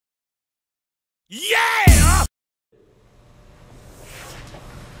Yeah!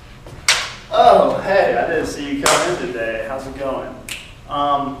 Oh, hey, I didn't see you come in today. How's it going?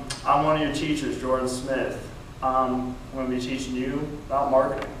 I'm one of your teachers, Jordan Smith. I'm going to be teaching you about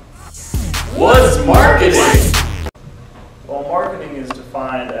marketing. What's marketing? Well, marketing is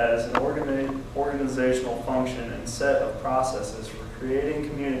defined as an organizational function and set of processes for creating,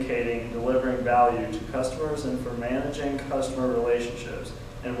 communicating, and delivering value to customers and for managing customer relationships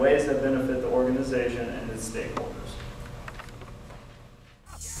in ways that benefit the organization and its stakeholders.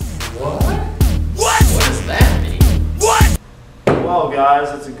 What? What does that mean? What? Well,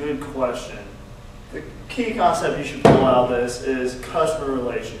 guys, it's a good question. The key concept you should pull out of this is customer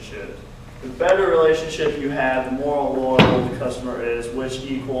relationships. The better relationship you have, the more loyal the customer is, which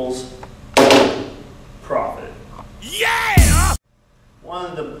equals profit. Yeah! One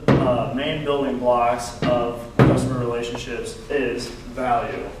of the main building blocks of customer relationships is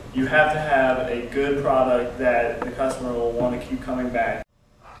value. You have to have a good product that the customer will want to keep coming back.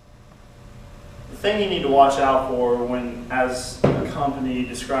 The thing you need to watch out for when, as a company,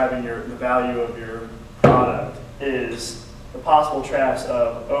 describing the value of your product is the possible traps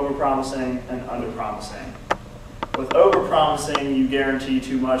of overpromising and underpromising. With overpromising, you guarantee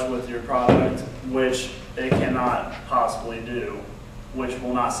too much with your product, which it cannot possibly do, which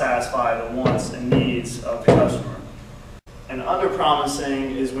will not satisfy the wants and needs of the customer. And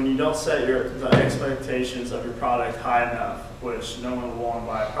underpromising is when you don't set the expectations of your product high enough, which no one will want to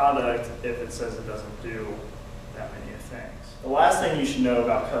buy a product if it says it doesn't do that many things. The last thing you should know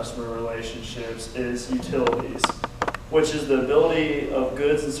about customer relationships is utilities, which is the ability of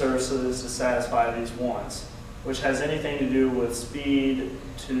goods and services to satisfy these wants, which has anything to do with speed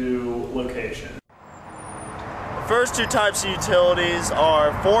to location. The first two types of utilities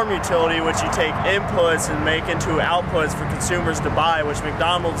are form utility, which you take inputs and make into outputs for consumers to buy, which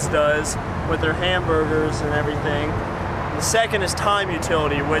McDonald's does with their hamburgers and everything. The second is time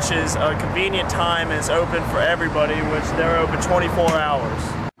utility, which is a convenient time and it's open for everybody, which they're open 24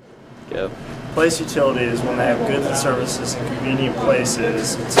 hours. Go. Place utility is when they have goods and services in convenient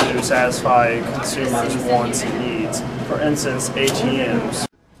places to satisfy consumers' wants and needs. For instance, ATMs.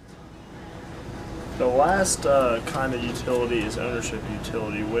 The last kind of utility is ownership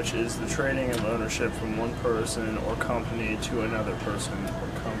utility, which is the trading of ownership from one person or company to another person or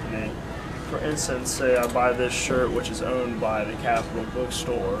company. For instance, say I buy this shirt which is owned by the Capitol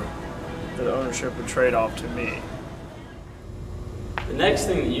Bookstore, the ownership would trade off to me. The next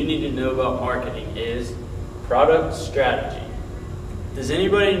thing that you need to know about marketing is product strategy. Does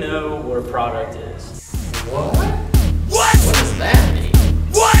anybody know what a product is? What? What does that mean?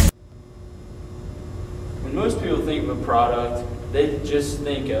 What? When most people think of a product, they just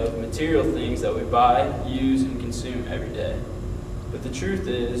think of material things that we buy, use, and consume every day. But the truth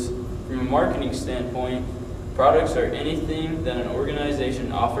is, from a marketing standpoint, products are anything that an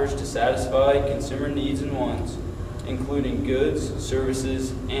organization offers to satisfy consumer needs and wants, including goods,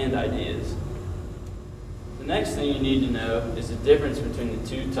 services, and ideas. The next thing you need to know is the difference between the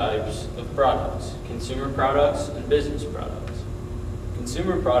two types of products, consumer products and business products.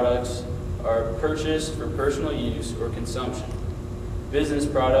 Consumer products are purchased for personal use or consumption. Business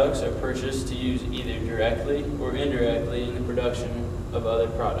products are purchased to use either directly or indirectly in the production of other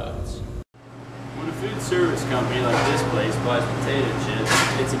products. When a food service company like this place buys potato chips,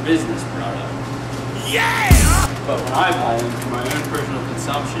 it's a business product. Yeah! But when I buy them for my own personal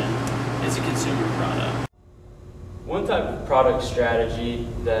consumption, it's a consumer product. One type of product strategy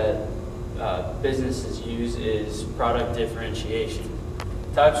that businesses use is product differentiation.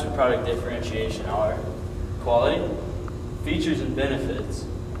 Types of product differentiation are quality, features and benefits,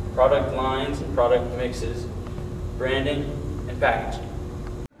 product lines and product mixes, branding, and packaging.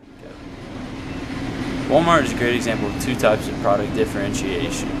 Walmart is a great example of two types of product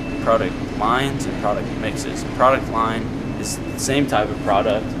differentiation: product lines and product mixes. A product line is the same type of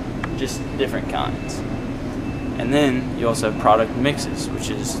product, just different kinds. And then you also have product mixes, which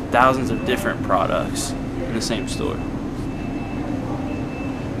is thousands of different products in the same store.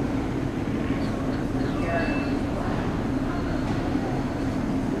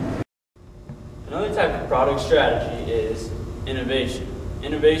 Another type of product strategy is innovation.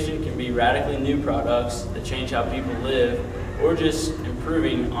 Innovation can be radically new products that change how people live, or just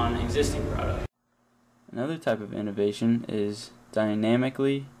improving on existing products. Another type of innovation is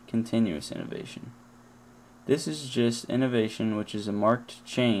dynamically continuous innovation. This is just innovation which is a marked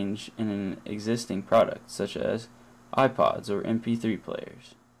change in an existing product, such as iPods or MP3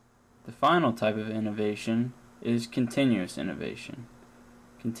 players. The final type of innovation is continuous innovation.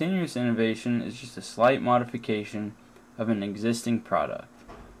 Continuous innovation is just a slight modification of an existing product.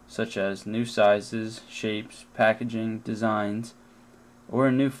 such as new sizes, shapes, packaging, designs, or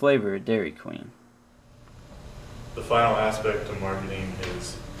a new flavor at Dairy Queen. The final aspect of marketing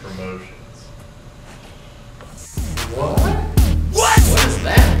is promotions. What? What does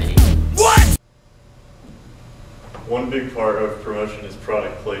that mean? What? One big part of promotion is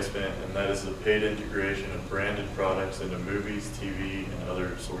product placement, and that is the paid integration of branded products into movies, TV, and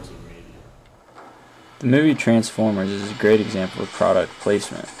other sorts of media. The movie Transformers is a great example of product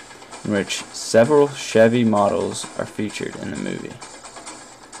placement, in which several Chevy models are featured in the movie.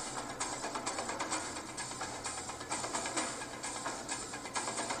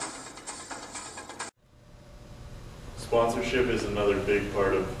 Sponsorship is another big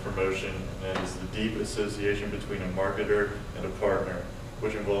part of promotion, and that is the deep association between a marketer and a partner,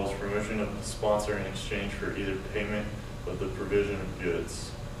 which involves promotion of the sponsor in exchange for either payment or the provision of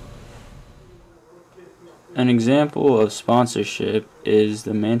goods. An example of sponsorship is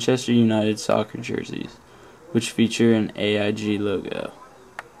the Manchester United soccer jerseys, which feature an AIG logo.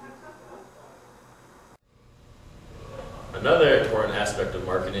 Another important aspect of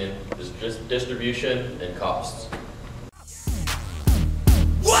marketing is just distribution and costs.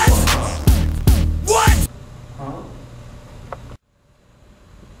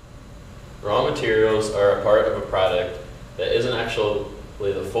 Raw materials are a part of a product that isn't actually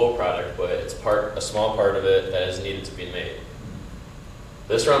the full product, but it's a small part of it that is needed to be made.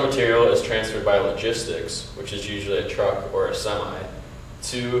 This raw material is transferred by logistics, which is usually a truck or a semi,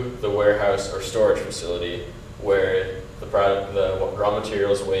 to the warehouse or storage facility where the raw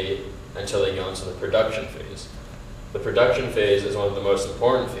materials wait until they go into the production phase. The production phase is one of the most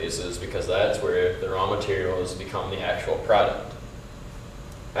important phases because that's where the raw materials become the actual product.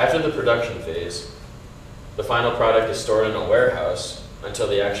 After the production phase, the final product is stored in a warehouse until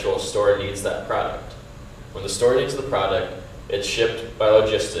the actual store needs that product. When the store needs the product, it's shipped by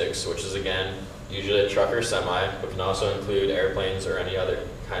logistics, which is again usually a truck or semi, but can also include airplanes or any other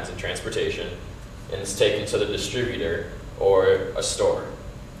kinds of transportation, and it's taken to the distributor or a store.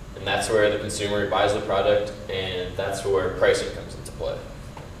 And that's where the consumer buys the product, and that's where pricing comes into play.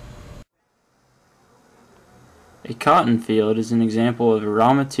 A cotton field is an example of a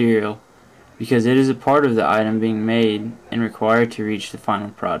raw material because it is a part of the item being made and required to reach the final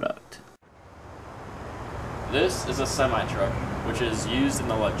product. This is a semi-truck, which is used in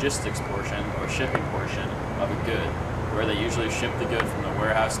the logistics portion or shipping portion of a good, where they usually ship the good from the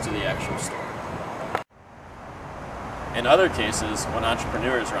warehouse to the actual store. In other cases, when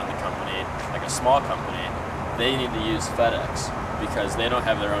entrepreneurs run the company, like a small company, they need to use FedEx because they don't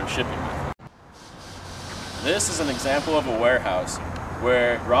have their own shipping method. This is an example of a warehouse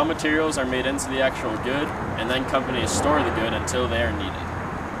where raw materials are made into the actual good and then companies store the good until they are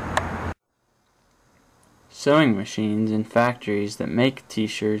needed. Sewing machines in factories that make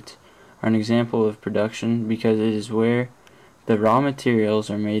t-shirts are an example of production because it is where the raw materials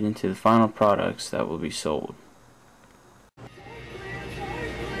are made into the final products that will be sold.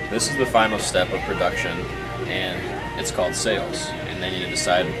 This is the final step of production, and it's called sales, and they need to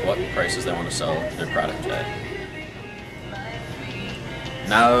decide what prices they want to sell their product at.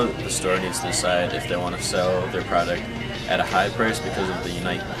 Now the store needs to decide if they want to sell their product at a high price because of the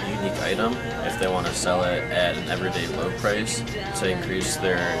unique item, if they want to sell it at an everyday low price to increase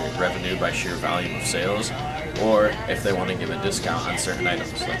their revenue by sheer volume of sales, or if they want to give a discount on certain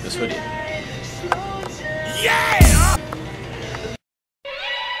items like this hoodie. Yeah!